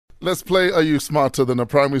Let's play Are You Smarter Than a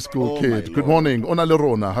Primary School Kid? Good morning. Ona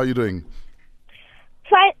Lerona, how are you doing?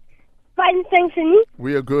 Fine, thanks, and you?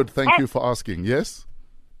 We are good. Thank you for asking. Yes?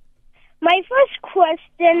 My first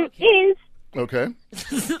question is... Okay.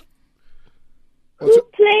 Who was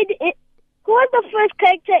the first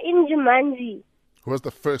character in Jumanji? Who was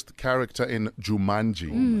the first character in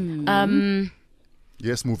Jumanji?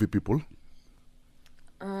 Yes, movie people.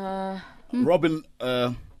 Robin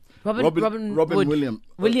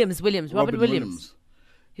Williams. Robin Williams.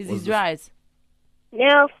 He's right.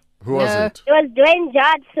 No. Who was it? It was Dwayne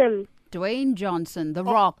Johnson. Dwayne Johnson, The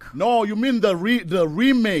Rock. No, you mean the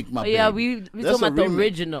remake, my Yeah, baby. we're talking about the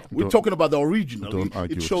original. We're talking about the original. Don't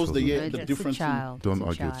argue it with shows the children. difference. Don't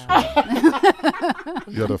argue with children.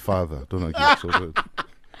 You're the father. Don't argue with children.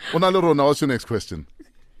 Ona Lerona, what's your next question?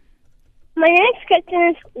 My next question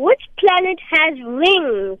is, which planet has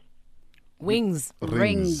rings? Wings.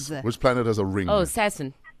 Rings. Which planet has a ring? Oh,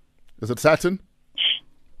 Saturn. Is it Saturn?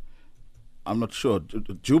 I'm not sure.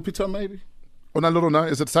 Jupiter, maybe? Ona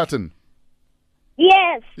Lerona, is it Saturn?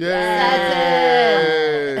 Yes. Yay!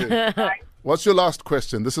 What's your last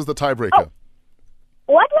question? This is the tiebreaker.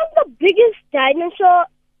 What was the biggest dinosaur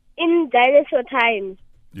in dinosaur times?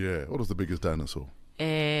 Yeah, what was the biggest dinosaur?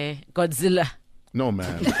 Godzilla. No,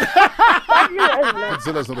 man.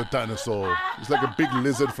 Godzilla's not a dinosaur. It's like a big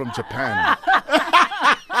lizard from Japan.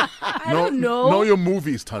 I don't know. Know your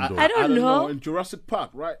movies, Tando. I don't know. In Jurassic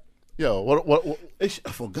Park, right? Yeah, what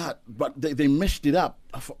I forgot, but they meshed it up.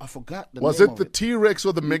 I forgot the was name it of the T-Rex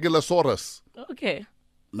or the Megalosaurus? Okay.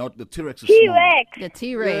 Not the T-Rex. T-Rex. The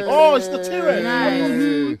T-Rex. Oh, it's the T-Rex.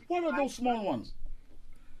 Nice. What are those small ones?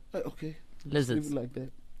 Okay. Lizards. Leave it like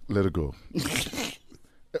that. Let it go.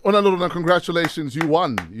 Ona Lerona, congratulations. You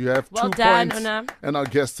won. You have Well 2 done, points. Ona. And our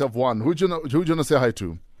guests have won. Who do you want to say hi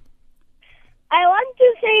to? I want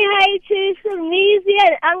to say hi to Sumizi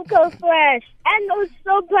and Uncle Fresh, and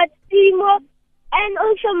also Patimo, and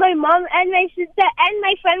also my mom and my sister and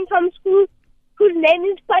my friend from school whose name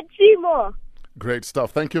is Patimo. Great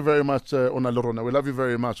stuff. Thank you very much, Ona Lerona. We love you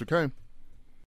very much, okay?